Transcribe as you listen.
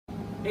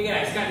Hey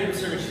guys, Scott here with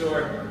Servant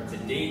Shore.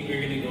 Today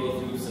we're going to go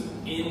through some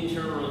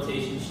internal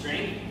rotation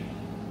strength.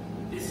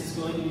 This is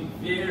going to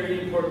be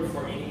very important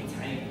for any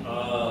type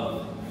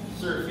of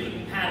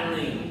surfing,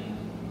 paddling,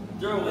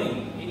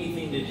 throwing,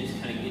 anything to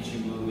just kind of get you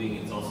moving.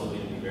 It's also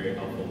going to be very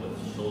helpful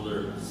with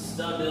shoulder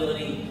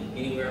stability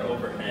anywhere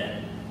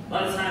overhead. A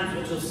lot of times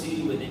what you'll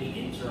see with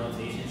any internal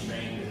rotation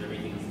strength is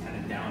everything's kind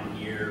of down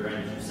here, right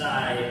at your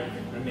side.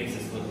 It makes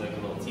us look like a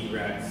little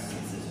T-Rex.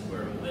 This is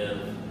where we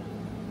live.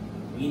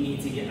 We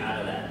need to get out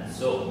of that.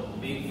 So,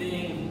 big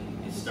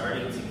thing is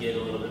starting to get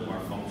a little bit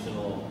more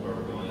functional, where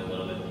we're going a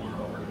little bit more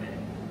overhead.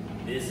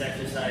 This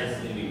exercise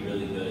is going to be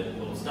really good.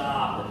 We'll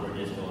stop if we're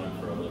just going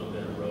for a little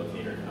bit of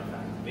rotator cuff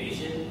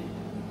activation.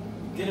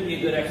 It's going to be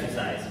a good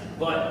exercise,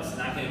 but it's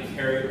not going to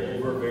carry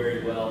over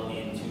very well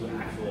into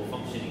actual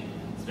functioning.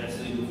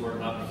 Especially if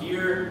we're up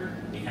here,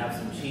 we have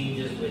some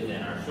changes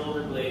within our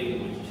shoulder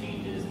blade, which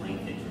changes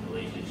length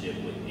interrelationship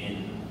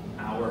within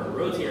our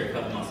rotator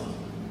cuff muscles.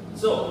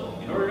 So,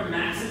 in order to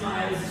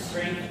maximize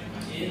strength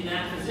in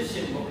that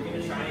position, what we're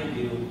going to try and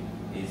do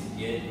is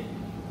get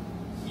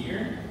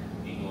here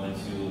and go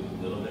into a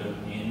little bit of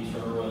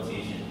internal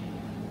rotation.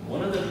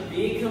 One of the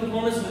big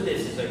components with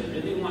this is I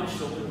really want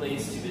shoulder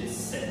blades to be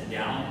set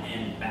down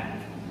and back.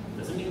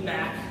 Doesn't mean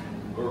back,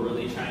 we're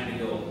really trying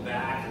to go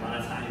back. A lot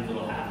of times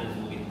what will happen is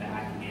we'll get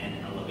back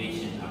and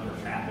elevation, upper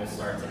trap will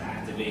start to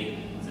activate.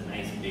 It's a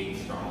nice, big,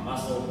 strong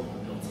muscle.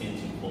 It'll tend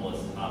to pull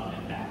us up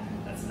and back.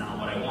 That's not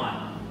what I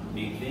want.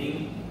 Big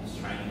thing is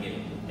trying to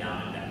get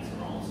down and back. So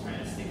we're almost trying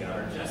to stick out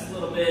our chest a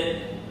little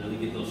bit, really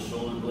get those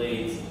shoulder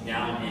blades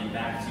down and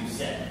back to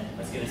set.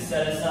 That's going to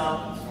set us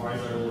up as far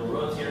as our little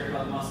rotator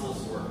cuff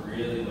muscles work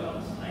really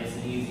well. So nice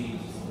and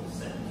easy, just a little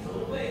set in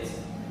shoulder blades.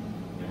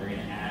 And we're going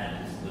to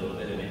add just a little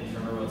bit of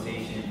internal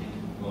rotation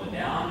going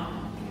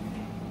down.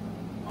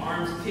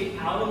 Arms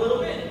kick out a little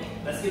bit.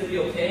 That's going to be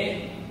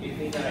okay. The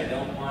thing that I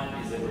don't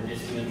want is that we're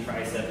just doing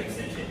tricep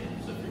extension.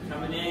 So if you're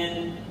coming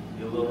in,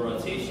 do a little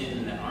rotation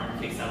and that arm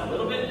kicks out a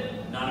little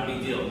bit, not a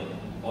big deal.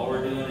 All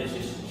we're doing is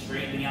just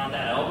straightening out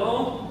that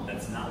elbow.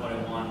 That's not what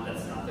I want,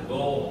 that's not the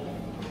goal.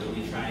 We're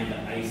really trying to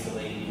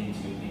isolate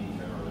into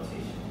internal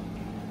rotation.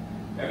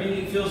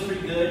 Everything feels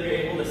pretty good. You're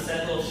able to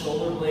set those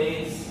shoulder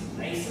blades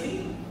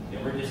nicely.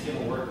 Then we're just going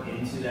to work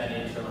into that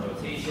internal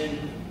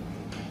rotation,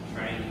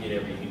 trying to get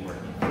everything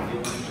working. If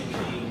you're feeling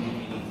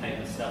pinching, any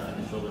type of stuff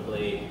in the shoulder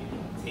blade,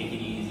 take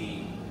it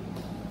easy.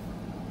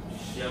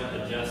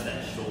 Adjust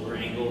that shoulder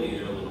angle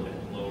either a little bit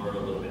lower or a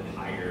little bit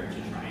higher to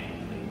try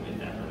and play with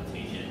that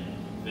rotation.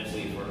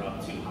 Especially if we're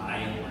up too high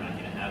and we're not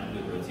going to have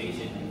good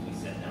rotation. If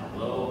we set down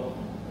low,